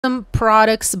some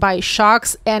products by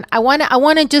SHOKZ, and I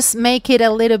wanna just make it a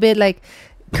little bit like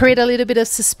create a little bit of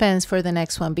suspense for the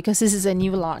next one because this is a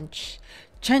new launch.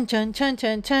 Chun chun chun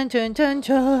chun chun chun chun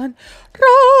chun.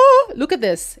 Look at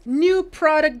this new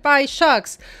product by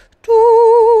SHOKZ.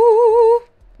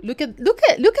 Look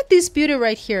at this beauty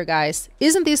right here, guys.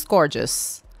 Isn't this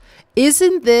gorgeous?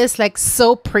 Isn't this like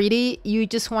so pretty? You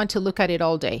just want to look at it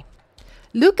all day.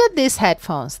 Look at these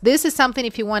headphones. This is something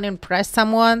if you want to impress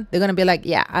someone, they're going to be like,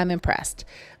 yeah, I'm impressed.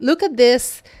 Look at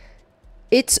this.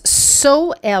 It's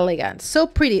so elegant, so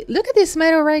pretty. Look at this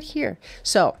metal right here.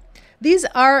 So these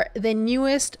are the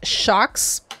newest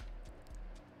SHOKZ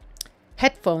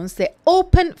headphones, the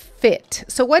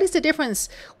OpenFit. So what is the difference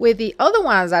with the other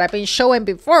ones that I've been showing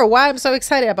before? Why I'm so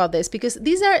excited about this? Because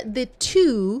these are the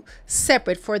two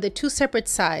separate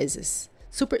sizes.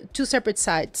 Two separate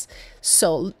sides.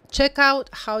 So check out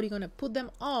how you're gonna put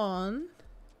them on.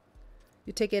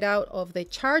 You take it out of the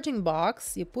charging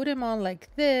box, you put them on like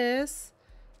this,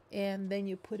 and then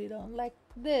you put it on like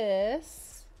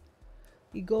this.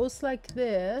 It goes like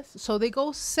this. So they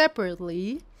go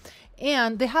separately,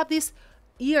 and they have these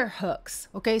ear hooks.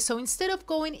 Okay, so instead of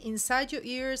going inside your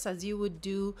ears as you would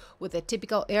do with the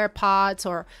typical AirPods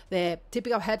or the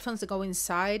typical headphones that go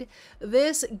inside,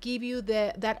 this give you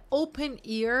that open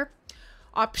ear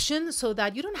option so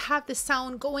that you don't have the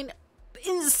sound going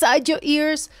inside your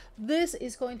ears. This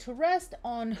is going to rest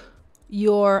on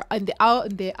the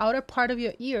outer part of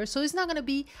your ear, so it's not going to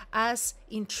be as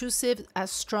intrusive,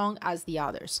 as strong as the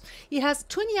others. It has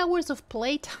 20 hours of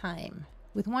playtime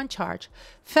with one charge,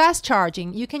 fast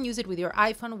charging. You can use it with your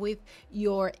iPhone, with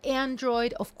your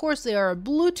Android. Of course, they are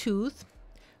Bluetooth,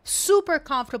 super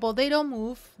comfortable. They don't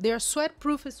move. They're sweat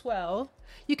proof as well.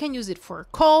 You can use it for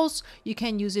calls. You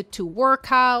can use it to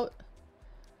work out.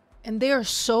 And they are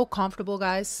so comfortable,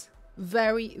 guys.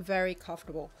 Very, very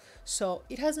comfortable. So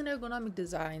it has an ergonomic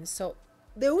design. So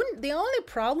the only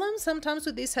problem sometimes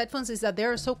with these headphones is that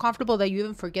they're so comfortable that you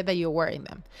even forget that you're wearing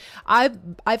them.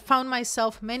 I've found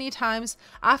myself many times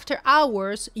after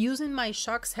hours using my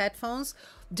SHOKZ headphones,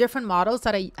 different models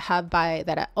that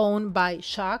I own by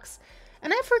SHOKZ,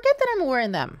 and I forget that I'm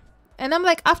wearing them. And I'm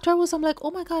like, afterwards, I'm like,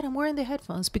 oh my God, I'm wearing the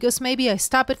headphones because maybe I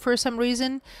stopped it for some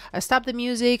reason. I stopped the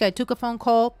music. I took a phone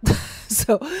call.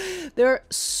 So they're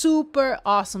super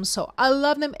awesome. So I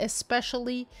love them,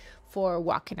 especially for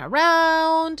walking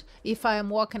around. If I am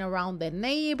walking around the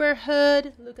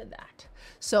neighborhood, look at that.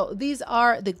 So these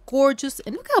are the gorgeous,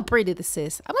 and look how pretty this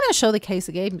is. I'm going to show the case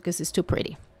again because it's too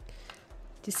pretty.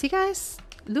 Do you see, guys?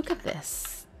 Look at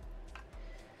this.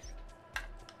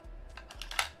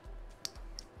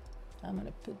 I'm going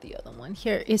to put the other one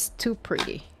here. It's too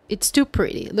pretty. It's too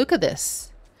pretty. Look at this.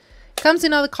 Comes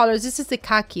in other colors. This is the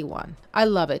khaki one. I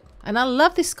love it. And I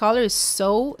love this color. It's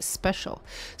so special.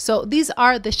 So these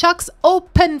are the SHOKZ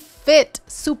OpenFit.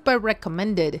 Super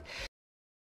recommended.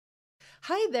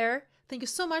 Hi there. Thank you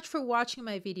so much for watching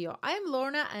my video. I am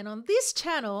Lorna, and on this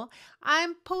channel,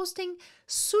 I'm posting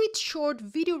sweet short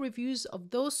video reviews of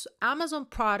those Amazon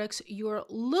products you're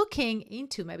looking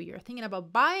into. Maybe you're thinking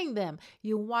about buying them.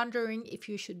 You're wondering if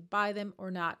you should buy them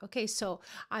or not. Okay, so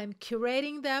I'm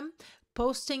curating them,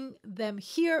 posting them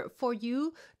here for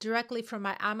you directly from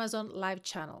my Amazon live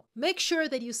channel. Make sure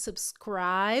that you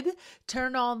subscribe,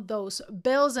 turn on those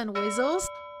bells and whistles.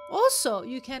 Also,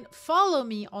 you can follow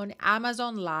me on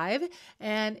Amazon Live,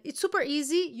 and it's super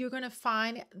easy. You're going to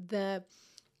find the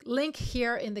link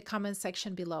here in the comment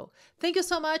section below. Thank you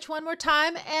so much one more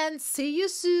time, and see you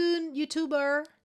soon, YouTuber.